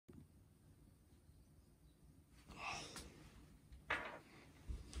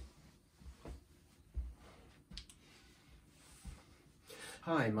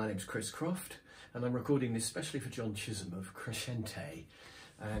Hi, my name's Croft and I'm recording this especially for John Chisholm of Crescente,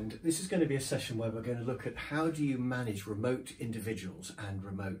 and this is going to be a session where we're going to look at how do you manage remote individuals and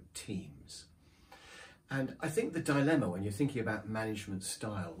remote teams. And I think the dilemma when you're thinking about management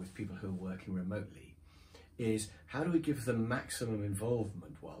style with people who are working remotely is how do we give them maximum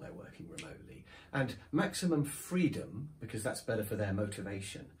involvement while they're working remotely and maximum freedom, because that's better for their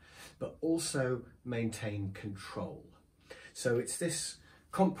motivation, but also maintain control. So it's this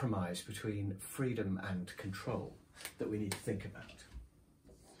compromise between freedom and control that we need to think about.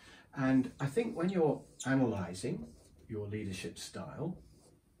 And I think when you're analysing your leadership style,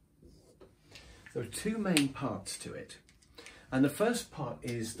 there are two main parts to it. And the first part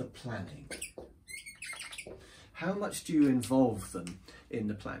is the planning. How much do you involve them in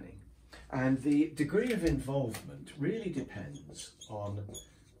the planning? And the degree of involvement really depends on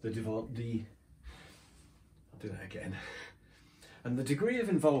I'll do that again. And the degree of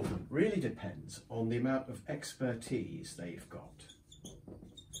involvement really depends on the amount of expertise they've got.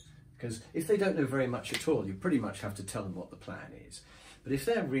 Because if they don't know very much at all, you pretty much have to tell them what the plan is. But if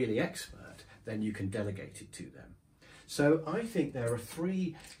they're really expert, then you can delegate it to them. So I think there are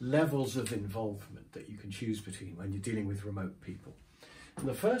three levels of involvement that you can choose between when you're dealing with remote people. And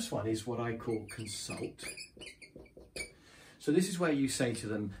the first one is what I call consult. So this is where you say to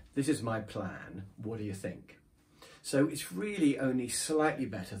them, this is my plan, what do you think? So it's really only slightly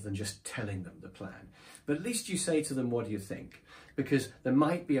better than just telling them the plan. But at least you say to them, what do you think? Because there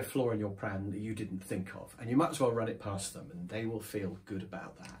might be a flaw in your plan that you didn't think of, and you might as well run it past them and they will feel good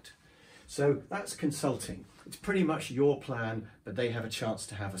about that. So that's consulting. It's pretty much your plan, but they have a chance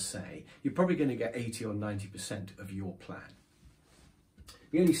to have a say. You're probably going to get 80 or 90% of your plan.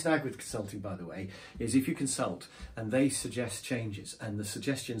 The only snag with consulting, by the way, is if you consult and they suggest changes and the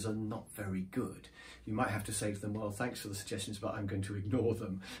suggestions are not very good, you might have to say to them, well, thanks for the suggestions, but I'm going to ignore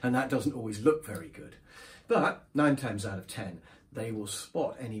them. And that doesn't always look very good. But 9 times out of 10, they will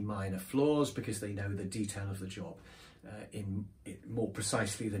spot any minor flaws because they know the detail of the job more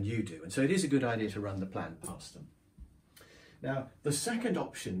precisely than you do. And so it is a good idea to run the plan past them. Now, the second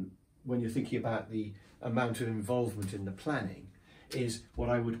option, when you're thinking about the amount of involvement in the planning, is what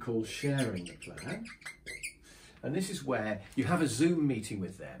I would call sharing the plan. And this is where you have a Zoom meeting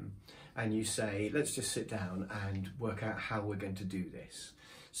with them and you say, let's just sit down and work out how we're going to do this.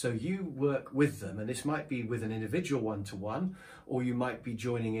 So you work with them, and this might be with an individual one-to-one, or you might be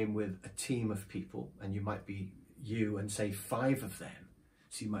joining in with a team of people, and you might be you and say 5 of them.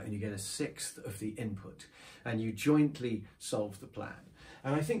 So you might only get a 1/6 of the input, and you jointly solve the plan.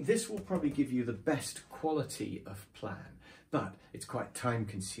 And I think this will probably give you the best quality of plan, but it's quite time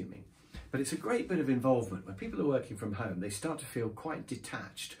consuming. But it's a great bit of involvement. When people are working from home, they start to feel quite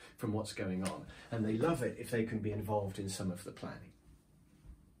detached from what's going on, and they love it if they can be involved in some of the planning.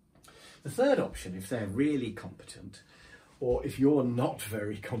 The third option, if they're really competent, or if you're not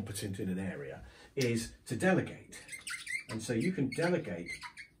very competent in an area, is to delegate. And so you can delegate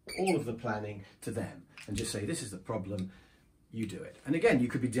all of the planning to them and just say, this is the problem, you do it. And again, you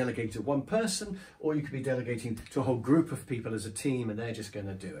could be delegating to one person, or you could be delegating to a whole group of people as a team, and they're just going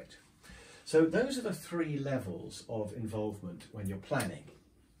to do it. So those are the 3 levels of involvement when you're planning.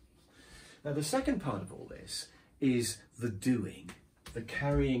 Now, the second part of all this is the doing, the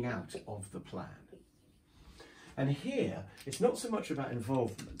carrying out of the plan. And here, it's not so much about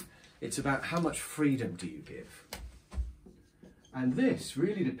involvement, it's about how much freedom do you give. And this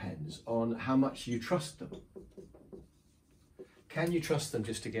really depends on how much you trust them. Can you trust them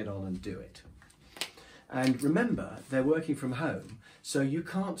just to get on and do it? And remember, they're working from home, so you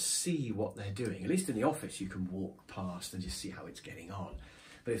can't see what they're doing. At least in the office, you can walk past and just see how it's getting on.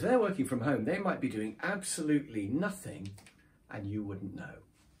 But if they're working from home, they might be doing absolutely nothing and you wouldn't know.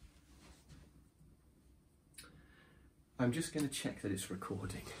 I'm just going to check that it's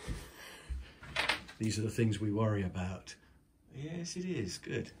recording. These are the things we worry about. Yes, it is.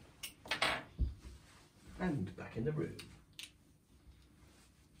 Good. And back in the room.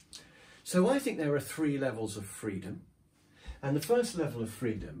 So I think there are 3 levels of freedom. And the first level of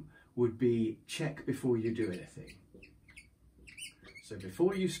freedom would be check before you do anything. So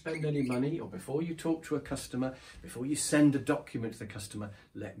before you spend any money, or before you talk to a customer, before you send a document to the customer,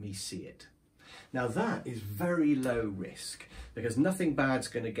 let me see it. Now that is very low risk, because nothing bad's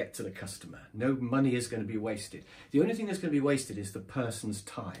going to get to the customer. No money is going to be wasted. The only thing that's going to be wasted is the person's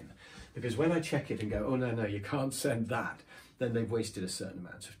time. Because when I check it and go, oh no, you can't send that, then they've wasted a certain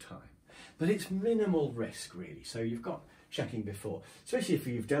amount of time. But it's minimal risk really. So you've got checking before, especially if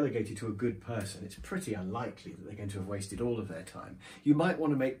you've delegated to a good person. It's pretty unlikely that they're going to have wasted all of their time. You might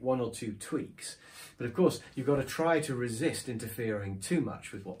want to make one or two tweaks, but of course you've got to try to resist interfering too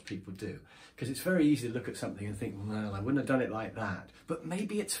much with what people do, because it's very easy to look at something and think, well, I wouldn't have done it like that, but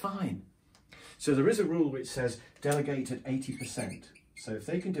maybe it's fine. So there is a rule which says delegate at 80%. So if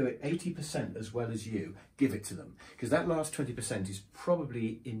they can do it 80% as well as you, give it to them, because that last 20% is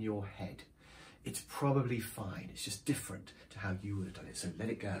probably in your head. It's probably fine. It's just different to how you would have done it. So let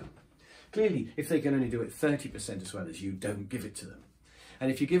it go. Clearly, if they can only do it 30% as well as you, don't give it to them. And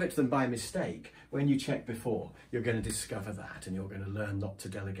if you give it to them by mistake, when you check before, you're going to discover that, and you're going to learn not to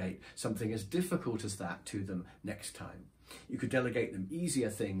delegate something as difficult as that to them next time. You could delegate them easier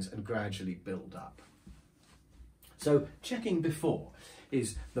things and gradually build up. So checking before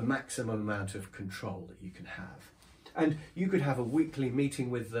is the maximum amount of control that you can have. And you could have a weekly meeting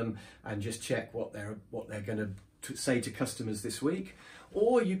with them and just check what they're going to say to customers this week.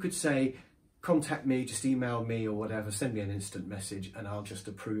 Or you could say, contact me, just email me or whatever, send me an instant message and I'll just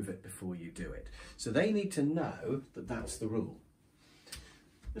approve it before you do it. So they need to know that that's the rule.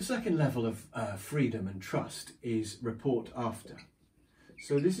 The second level of freedom and trust is report after.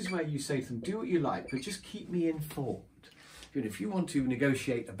 So this is where you say to them, do what you like, but just keep me informed. If you want to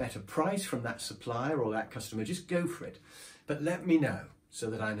negotiate a better price from that supplier or that customer, just go for it. But let me know so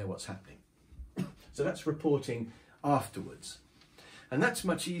that I know what's happening. So that's reporting afterwards. And that's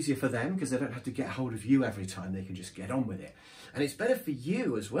much easier for them because they don't have to get hold of you every time. They can just get on with it. And it's better for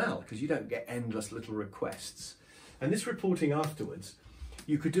you as well because you don't get endless little requests. And this reporting afterwards,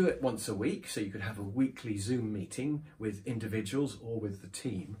 you could do it once a week. So you could have a weekly Zoom meeting with individuals or with the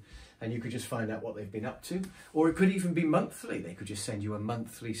team. And you could just find out what they've been up to. Or it could even be monthly. They could just send you a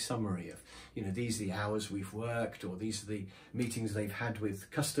monthly summary of, these are the hours we've worked, or these are the meetings they've had with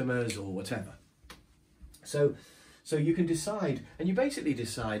customers or whatever. So you can decide, and you basically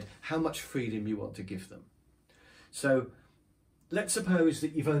decide how much freedom you want to give them. So let's suppose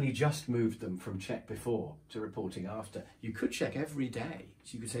that you've only just moved them from check before to reporting after. You could check every day.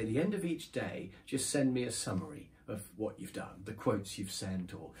 So you could say at the end of each day, just send me a summary of what you've done, the quotes you've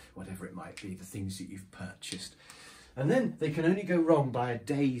sent or whatever it might be, the things that you've purchased. And then they can only go wrong by a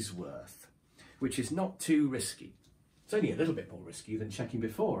day's worth, which is not too risky. It's only a little bit more risky than checking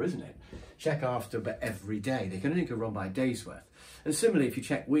before, isn't it? Check after, but every day. They can only go wrong by a day's worth. And similarly, if you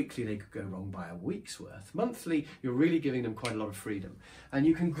check weekly, they could go wrong by a week's worth. Monthly, you're really giving them quite a lot of freedom. And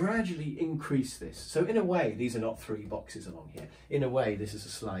you can gradually increase this. So in a way, these are not 3 boxes along here. In a way, this is a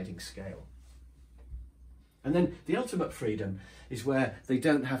sliding scale. And then the ultimate freedom is where they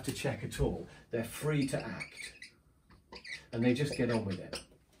don't have to check at all. They're free to act. And they just get on with it.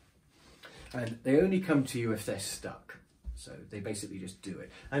 And they only come to you if they're stuck. So they basically just do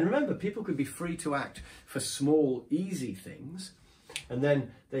it. And remember, people can be free to act for small, easy things. And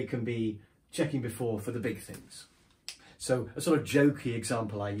then they can be checking before for the big things. So a sort of jokey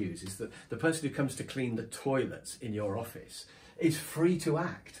example I use is that the person who comes to clean the toilets in your office is free to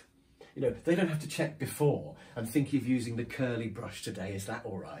act. They don't have to check before and think of using the curly brush today. Is that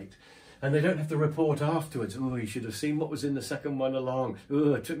all right? And they don't have to report afterwards. Oh, you should have seen what was in the second one along.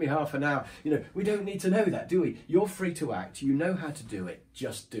 Oh, it took me half an hour. We don't need to know that, do we? You're free to act. You know how to do it.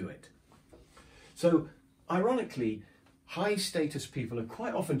 Just do it. So, ironically, high status people are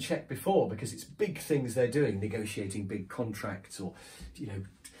quite often checked before because it's big things they're doing, negotiating big contracts or,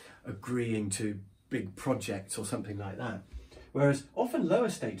 agreeing to big projects or something like that. Whereas often lower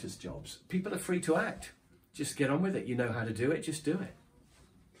status jobs, people are free to act. Just get on with it. You know how to do it. Just do it.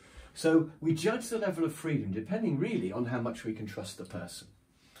 So we judge the level of freedom depending really on how much we can trust the person.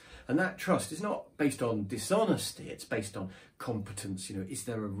 And that trust is not based on dishonesty, it's based on competence. Is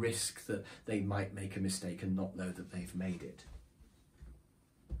there a risk that they might make a mistake and not know that they've made it?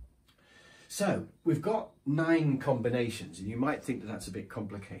 So we've got 9 combinations, and you might think that that's a bit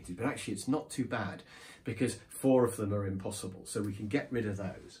complicated, but actually it's not too bad because 4 of them are impossible, so we can get rid of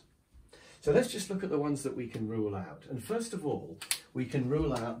those. So let's just look at the ones that we can rule out. And first of all, we can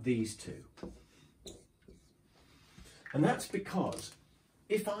rule out these 2. And that's because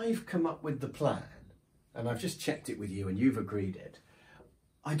if I've come up with the plan, and I've just checked it with you and you've agreed it,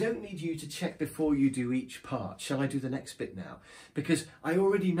 I don't need you to check before you do each part. Shall I do the next bit now? Because I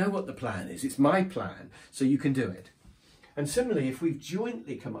already know what the plan is. It's my plan, so you can do it. And similarly, if we've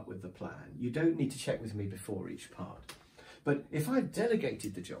jointly come up with the plan, you don't need to check with me before each part. But if I've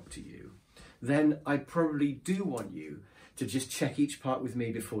delegated the job to you, then I probably do want you to just check each part with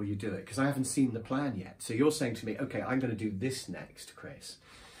me before you do it, because I haven't seen the plan yet. So you're saying to me, okay, I'm going to do this next, Chris.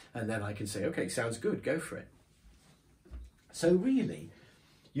 And then I can say, okay, sounds good, go for it. So really,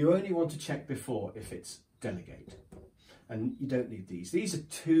 you only want to check before if it's delegate. And you don't need these. These are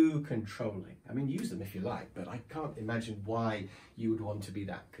too controlling. I mean, use them if you like, but I can't imagine why you would want to be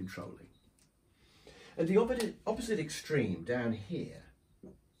that controlling. At the opposite extreme down here,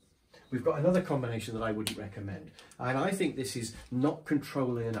 we've got another combination that I wouldn't recommend. And I think this is not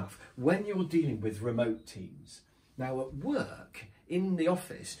controlling enough when you're dealing with remote teams. Now at work, in the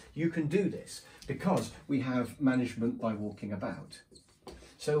office, you can do this because we have management by walking about.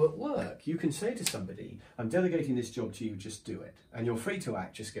 So at work, you can say to somebody, I'm delegating this job to you, just do it. And you're free to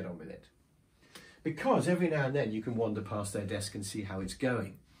act, just get on with it. Because every now and then you can wander past their desk and see how it's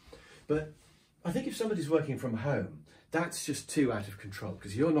going. But I think if somebody's working from home, that's just too out of control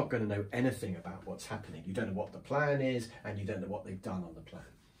because you're not going to know anything about what's happening. You don't know what the plan is and you don't know what they've done on the plan.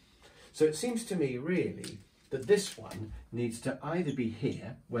 So it seems to me really that this one needs to either be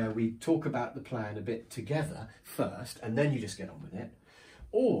here, where we talk about the plan a bit together first and then you just get on with it,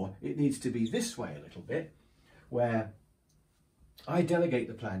 or it needs to be this way a little bit, where I delegate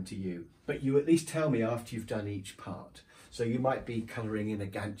the plan to you, but you at least tell me after you've done each part. So you might be colouring in a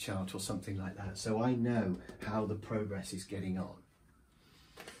Gantt chart or something like that, so I know how the progress is getting on.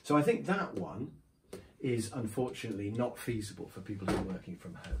 So I think that one is unfortunately not feasible for people who are working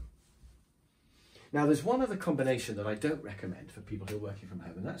from home. Now there's one other combination that I don't recommend for people who are working from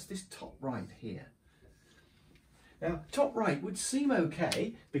home, and that's this top right here. Now, top right would seem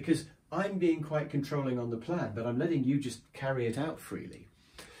okay because I'm being quite controlling on the plan, but I'm letting you just carry it out freely.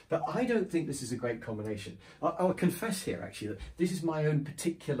 But I don't think this is a great combination. I'll confess here, actually, that this is my own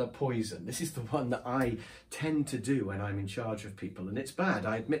particular poison. This is the one that I tend to do when I'm in charge of people, and it's bad,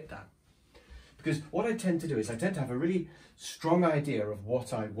 I admit that. Because what I tend to do is I tend to have a really strong idea of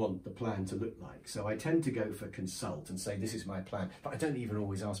what I want the plan to look like. So I tend to go for consult and say, this is my plan. But I don't even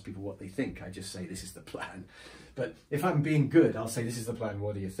always ask people what they think. I just say, this is the plan. But if I'm being good, I'll say, this is the plan,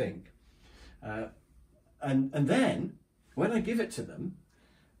 what do you think? And then, when I give it to them,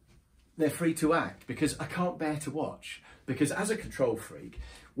 they're free to act because I can't bear to watch. Because as a control freak,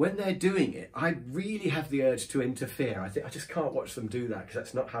 when they're doing it, I really have the urge to interfere. I just can't watch them do that because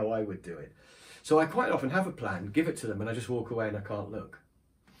that's not how I would do it. So I quite often have a plan, give it to them, and I just walk away and I can't look.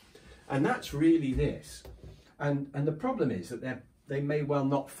 And that's really this. And the problem is that they may well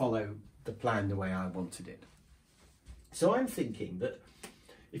not follow the plan the way I wanted it. So I'm thinking that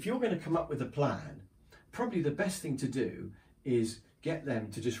if you're going to come up with a plan, probably the best thing to do is get them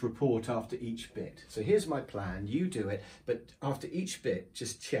to just report after each bit. So here's my plan, you do it, but after each bit,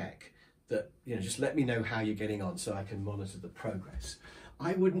 just check that, just let me know how you're getting on so I can monitor the progress.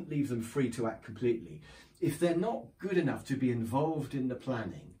 I wouldn't leave them free to act completely. If they're not good enough to be involved in the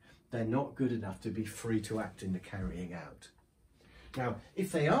planning, they're not good enough to be free to act in the carrying out. Now,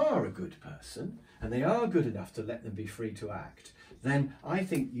 if they are a good person and they are good enough to let them be free to act, then I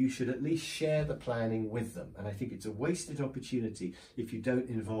think you should at least share the planning with them. And I think it's a wasted opportunity if you don't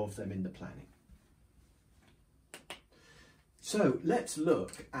involve them in the planning. So let's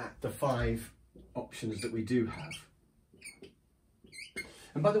look at the 5 options that we do have.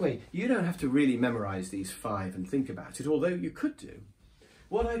 And by the way, you don't have to really memorize these 5 and think about it, although you could do.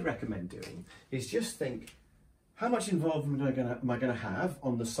 What I'd recommend doing is just think, how much involvement am I going to have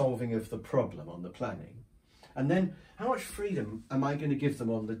on the solving of the problem, on the planning? And then how much freedom am I going to give them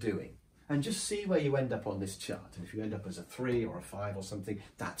on the doing? And just see where you end up on this chart. And if you end up as a 3 or a 5 or something,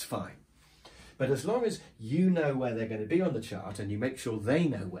 that's fine. But as long as you know where they're going to be on the chart and you make sure they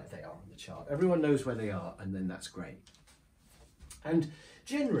know where they are on the chart, everyone knows where they are, and then that's great. And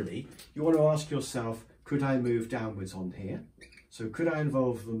generally, you want to ask yourself, could I move downwards on here? So could I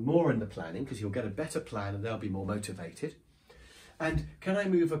involve them more in the planning, because you'll get a better plan and they'll be more motivated? And can I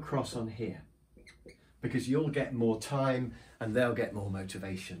move across on here? Because you'll get more time and they'll get more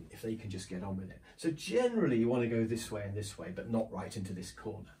motivation if they can just get on with it. So generally you want to go this way and this way, but not right into this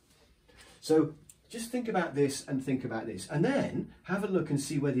corner. So just think about this and think about this, and then have a look and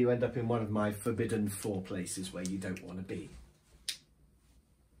see whether you end up in one of my forbidden 4 places where you don't want to be.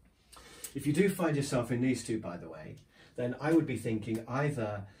 If you do find yourself in these 2, by the way, then I would be thinking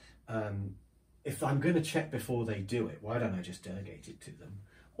either, if I'm going to check before they do it, why don't I just delegate it to them?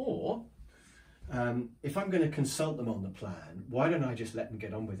 Or, if I'm going to consult them on the plan, why don't I just let them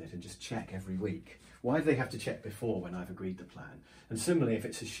get on with it and just check every week? Why do they have to check before when I've agreed the plan? And similarly, if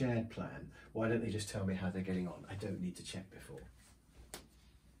it's a shared plan, why don't they just tell me how they're getting on? I don't need to check before.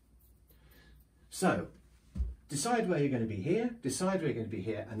 So, decide where you're going to be here, decide where you're going to be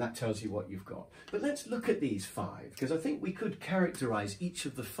here, and that tells you what you've got. But let's look at these 5, because I think we could characterise each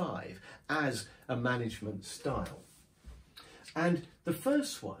of the 5 as a management style. And the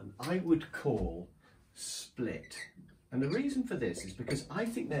first one I would call split. And the reason for this is because I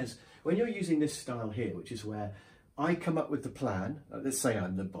think when you're using this style here, which is where I come up with the plan. Let's say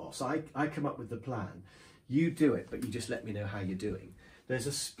I'm the boss. I come up with the plan. You do it, but you just let me know how you're doing. There's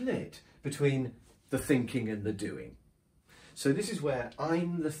a split between the thinking and the doing. So this is where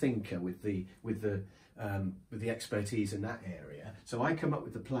I'm the thinker with the expertise in that area. So I come up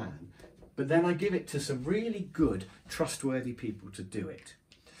with the plan, but then I give it to some really good, trustworthy people to do it.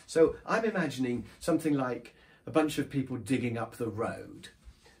 So I'm imagining something like a bunch of people digging up the road.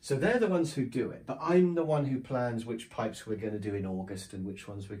 So they're the ones who do it, but I'm the one who plans which pipes we're going to do in August and which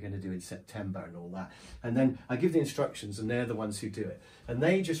ones we're going to do in September and all that. And then I give the instructions and they're the ones who do it. And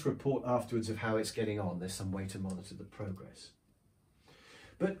they just report afterwards of how it's getting on. There's some way to monitor the progress.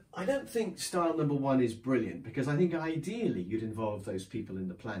 But I don't think style number one is brilliant, because I think ideally you'd involve those people in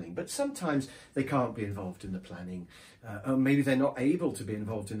the planning, but sometimes they can't be involved in the planning, or maybe they're not able to be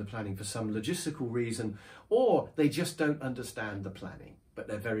involved in the planning for some logistical reason, or they just don't understand the planning, but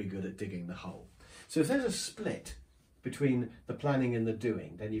they're very good at digging the hole. So if there's a split between the planning and the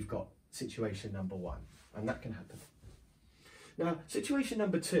doing, then you've got situation number one, and that can happen. Now, situation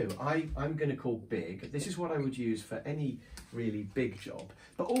number two, I'm going to call big. This is what I would use for any really big job.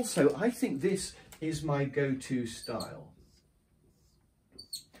 But also, I think this is my go-to style.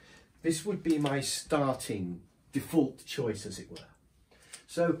 This would be my starting default choice, as it were.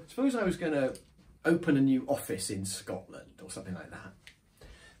 So, suppose I was going to open a new office in Scotland or something like that.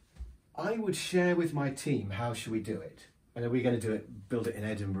 I would share with my team, how should we do it? And are we going to do it, build it in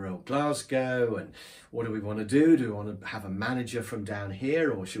Edinburgh or Glasgow? And what do we want to do? Do we want to have a manager from down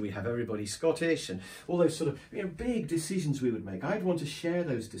here, or should we have everybody Scottish? And all those sort of big decisions we would make. I'd want to share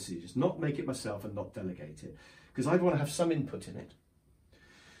those decisions, not make it myself and not delegate it, because I'd want to have some input in it.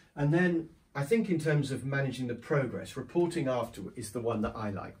 And then I think in terms of managing the progress, reporting afterward is the one that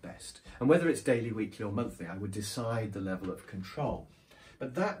I like best. And whether it's daily, weekly or monthly, I would decide the level of control.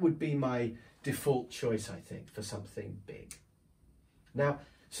 But that would be my default choice, I think, for something big. Now,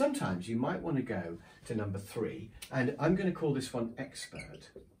 sometimes you might want to go to number three, and I'm going to call this one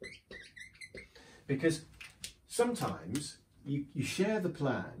expert, because sometimes you share the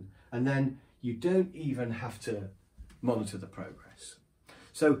plan and then you don't even have to monitor the progress.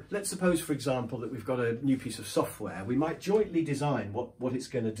 So let's suppose, for example, that we've got a new piece of software. We might jointly design what it's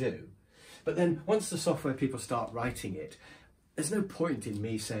going to do, but then once the software people start writing it, there's no point in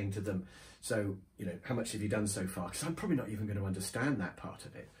me saying to them, so, how much have you done so far? Because I'm probably not even going to understand that part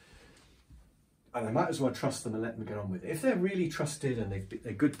of it. And I might as well trust them and let them get on with it. If they're really trusted and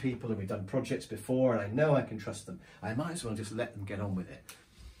they're good people and we've done projects before and I know I can trust them, I might as well just let them get on with it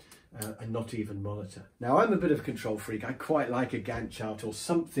and not even monitor. Now, I'm a bit of a control freak. I quite like a Gantt chart or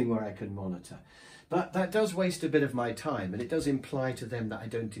something where I can monitor. But that does waste a bit of my time, and it does imply to them that I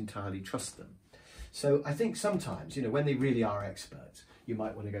don't entirely trust them. So I think sometimes, when they really are experts, you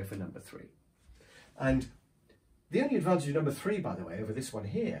might want to go for number three. And the only advantage of number three, by the way, over this one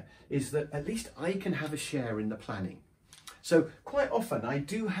here, is that at least I can have a share in the planning. So quite often I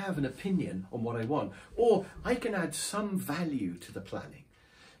do have an opinion on what I want, or I can add some value to the planning.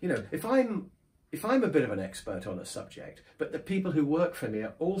 If I'm a bit of an expert on a subject, but the people who work for me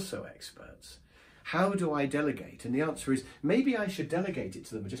are also experts, how do I delegate? And the answer is, maybe I should delegate it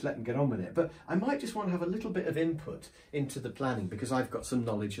to them and just let them get on with it. But I might just want to have a little bit of input into the planning because I've got some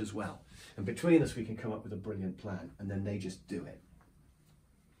knowledge as well. And between us, we can come up with a brilliant plan, and then they just do it.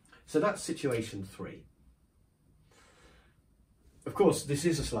 So that's situation three. Of course, this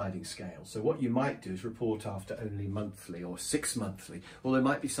is a sliding scale. So what you might do is report after only monthly or 6 monthly, or there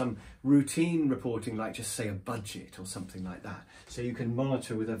might be some routine reporting, like just say a budget or something like that. So you can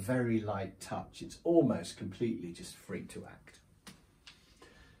monitor with a very light touch. It's almost completely just free to act.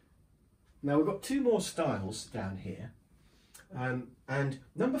 Now we've got two more styles down here. And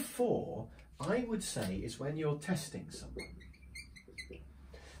number four, I would say, is when you're testing someone.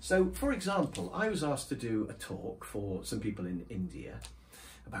 So, for example, I was asked to do a talk for some people in India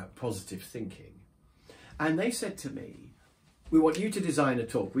about positive thinking. And they said to me, we want you to design a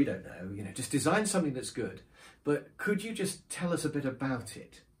talk. We don't know, just design something that's good. But could you just tell us a bit about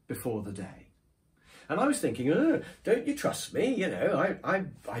it before the day? And I was thinking, oh, don't you trust me?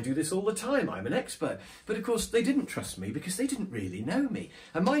 I do this all the time. I'm an expert. But of course, they didn't trust me because they didn't really know me.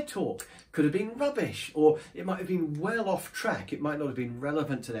 And my talk could have been rubbish, or it might have been well off track. It might not have been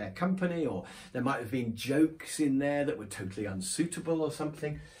relevant to their company, or there might have been jokes in there that were totally unsuitable or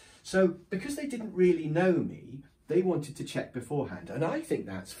something. So because they didn't really know me, they wanted to check beforehand. And I think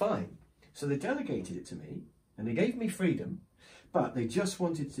that's fine. So they delegated it to me and they gave me freedom, but they just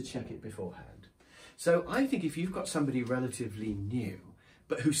wanted to check it beforehand. So I think if you've got somebody relatively new,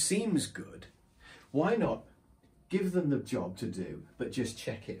 but who seems good, why not give them the job to do, but just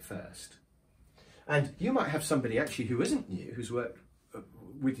check it first? And you might have somebody actually who isn't new, who's worked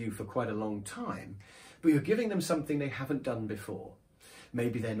with you for quite a long time, but you're giving them something they haven't done before.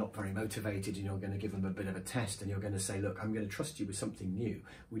 Maybe they're not very motivated and you're going to give them a bit of a test and you're going to say, look, I'm going to trust you with something new.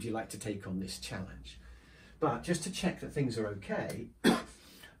 Would you like to take on this challenge? But just to check that things are okay,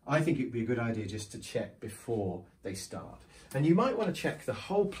 I think it would be a good idea just to check before they start. And you might want to check the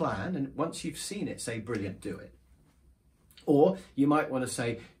whole plan, and once you've seen it, say, brilliant, do it. Or you might want to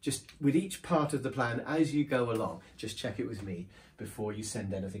say, just with each part of the plan as you go along, just check it with me before you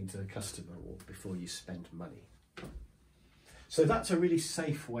send anything to the customer or before you spend money. So that's a really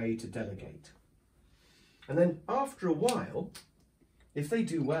safe way to delegate. And then after a while, if they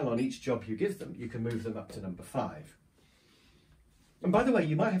do well on each job you give them, you can move them up to number 5. And by the way,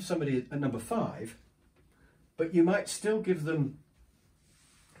 you might have somebody at number 5, but you might still give them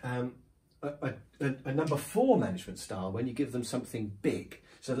a number 4 management style when you give them something big.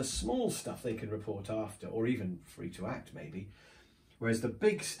 So the small stuff they can report after, or even free to act maybe, whereas the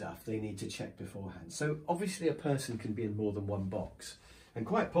big stuff they need to check beforehand. So obviously a person can be in more than one box, and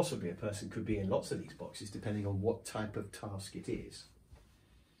quite possibly a person could be in lots of these boxes depending on what type of task it is.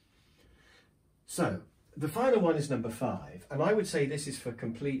 So the final one is number 5, and I would say this is for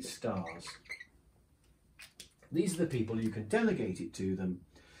complete stars. These are the people you can delegate it to them.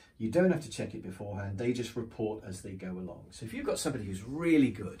 You don't have to check it beforehand, they just report as they go along. So if you've got somebody who's really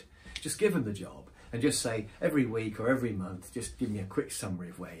good, just give them the job and just say every week or every month, just give me a quick summary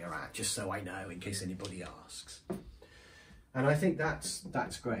of where you're at, just so I know in case anybody asks. And I think that's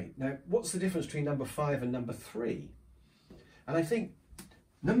great. Now, what's the difference between number 5 and number 3? And I think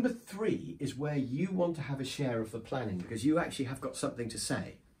number 3 is where you want to have a share of the planning because you actually have got something to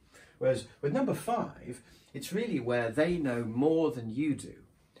say. Whereas with number 5, it's really where they know more than you do.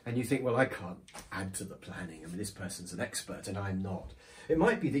 And you think, well, I can't add to the planning. I mean, this person's an expert and I'm not. It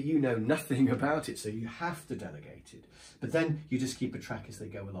might be that you know nothing about it, so you have to delegate it. But then you just keep a track as they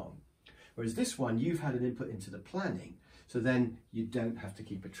go along. Whereas this one, you've had an input into the planning, so then you don't have to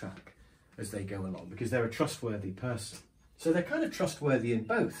keep a track as they go along because they're a trustworthy person. So they're kind of trustworthy in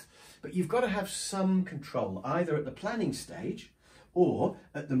both, but you've got to have some control either at the planning stage or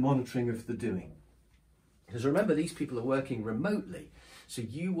at the monitoring of the doing. Because remember, these people are working remotely, so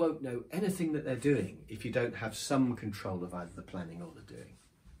you won't know anything that they're doing if you don't have some control of either the planning or the doing.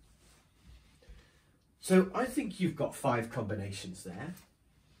 So I think you've got 5 combinations there.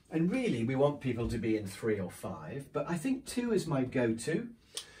 And really, we want people to be in 3 or 5, but I think 2 is my go-to.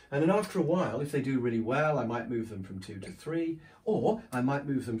 And then after a while, if they do really well, I might move them from 2 to 3, or I might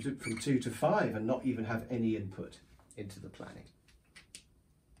move them from 2 to 5 and not even have any input into the planning.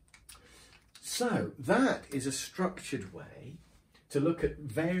 So that is a structured way to look at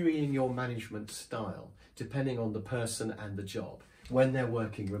varying your management style depending on the person and the job when they're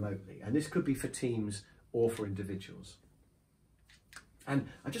working remotely. And this could be for teams or for individuals. And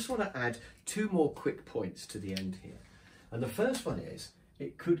I just want to add 2 more quick points to the end here. And the first one is,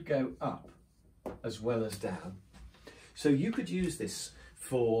 it could go up as well as down. So you could use this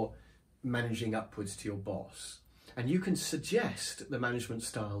for managing upwards to your boss. And you can suggest the management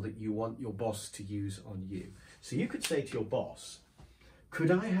style that you want your boss to use on you. So you could say to your boss, could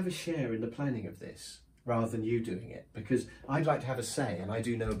I have a share in the planning of this rather than you doing it? Because I'd like to have a say and I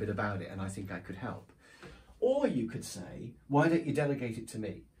do know a bit about it and I think I could help. Or you could say, why don't you delegate it to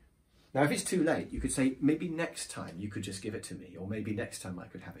me? Now, if it's too late, you could say, maybe next time you could just give it to me, or maybe next time I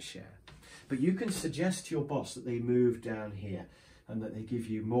could have a share. But you can suggest to your boss that they move down here and that they give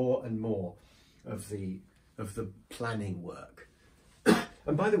you more and more of the planning work.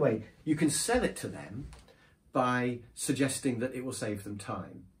 And by the way, you can sell it to them by suggesting that it will save them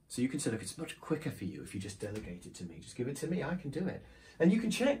time. So you can say, look, it's much quicker for you if you just delegate it to me. Just give it to me, I can do it. And you can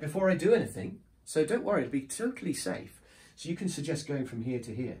check before I do anything. So don't worry, it'll be totally safe. So you can suggest going from here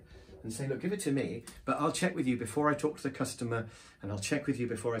to here and say, look, give it to me, but I'll check with you before I talk to the customer and I'll check with you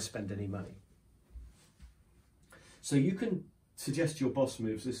before I spend any money. So you can suggest your boss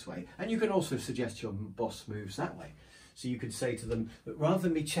moves this way, and you can also suggest your boss moves that way. So you could say to them, that rather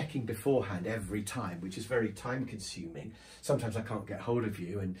than me checking beforehand every time, which is very time consuming, sometimes I can't get hold of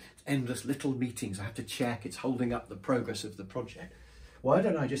you and endless little meetings, I have to check, it's holding up the progress of the project. Why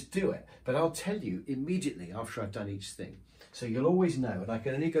don't I just do it? But I'll tell you immediately after I've done each thing. So you'll always know, and I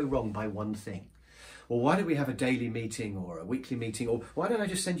can only go wrong by one thing. Or why don't we have a daily meeting or a weekly meeting? Or why don't I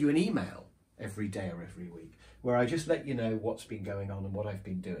just send you an email every day or every week where I just let you know what's been going on and what I've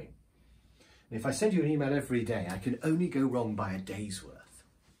been doing? And if I send you an email every day, I can only go wrong by a day's worth.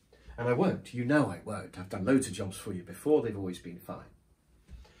 And I won't, you know I won't. I've done loads of jobs for you before, they've always been fine.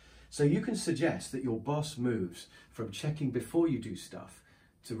 So you can suggest that your boss moves from checking before you do stuff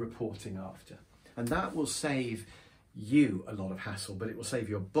to reporting after. And that will save you a lot of hassle, but it will save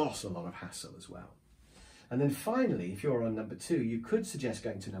your boss a lot of hassle as well. And then finally, if you're on number 2, you could suggest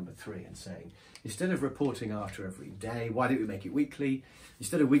going to number 3 and saying, instead of reporting after every day, why don't we make it weekly?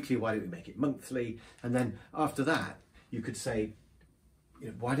 Instead of weekly, why don't we make it monthly? And then after that, you could say,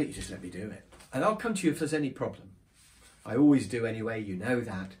 why don't you just let me do it? And I'll come to you if there's any problem. I always do anyway, you know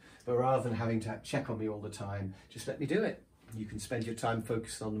that. But rather than having to check on me all the time, just let me do it. You can spend your time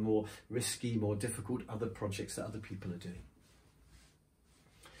focused on the more risky, more difficult other projects that other people are doing.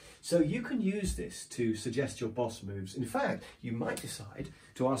 So you can use this to suggest your boss moves. In fact, you might decide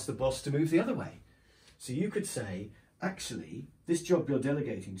to ask the boss to move the other way. So you could say, actually, this job you're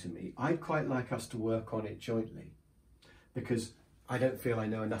delegating to me, I'd quite like us to work on it jointly because I don't feel I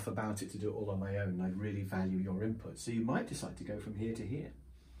know enough about it to do it all on my own. And I'd really value your input. So you might decide to go from here to here.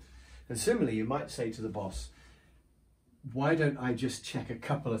 And similarly, you might say to the boss, why don't I just check a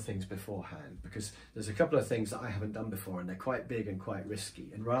couple of things beforehand? Because there's a couple of things that I haven't done before and they're quite big and quite risky.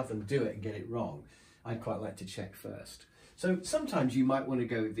 And rather than do it and get it wrong, I'd quite like to check first. So sometimes you might want to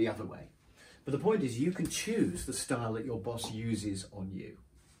go the other way. But the point is you can choose the style that your boss uses on you.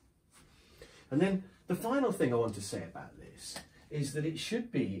 And then the final thing I want to say about this is that it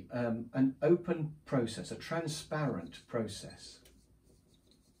should be an open process, a transparent process.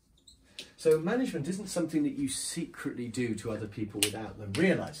 So management isn't something that you secretly do to other people without them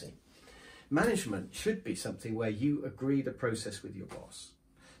realizing. Management should be something where you agree the process with your boss.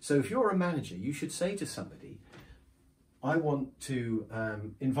 So if you're a manager, you should say to somebody, I want to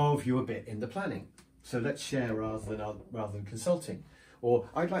involve you a bit in the planning. So let's share rather than consulting. Or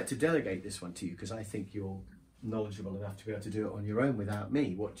I'd like to delegate this one to you because I think you're knowledgeable enough to be able to do it on your own without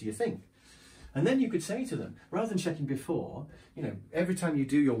me. What do you think? And then you could say to them, rather than checking before, every time you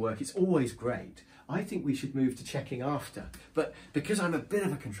do your work, it's always great. I think we should move to checking after. But because I'm a bit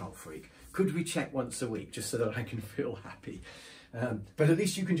of a control freak, could we check once a week just so that I can feel happy? But at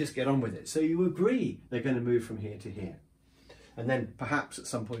least you can just get on with it. So you agree they're going to move from here to here. And then perhaps at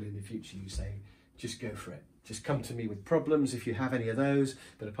some point in the future you say, just go for it. Just come to me with problems if you have any of those.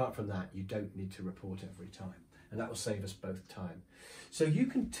 But apart from that, you don't need to report every time. And that will save us both time. So you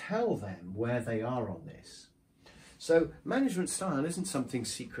can tell them where they are on this. So management style isn't something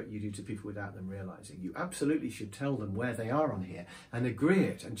secret you do to people without them realizing. You absolutely should tell them where they are on here and agree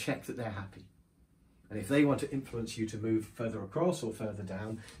it and check that they're happy. And if they want to influence you to move further across or further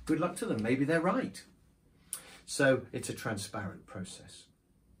down, good luck to them. Maybe they're right. So it's a transparent process.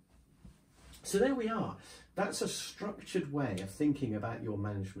 So there we are. That's a structured way of thinking about your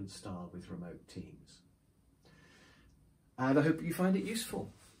management style with remote teams. And I hope you find it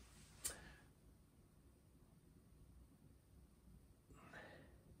useful.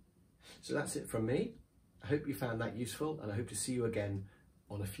 So that's it from me. I hope you found that useful and I hope to see you again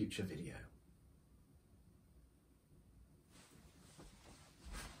on a future video.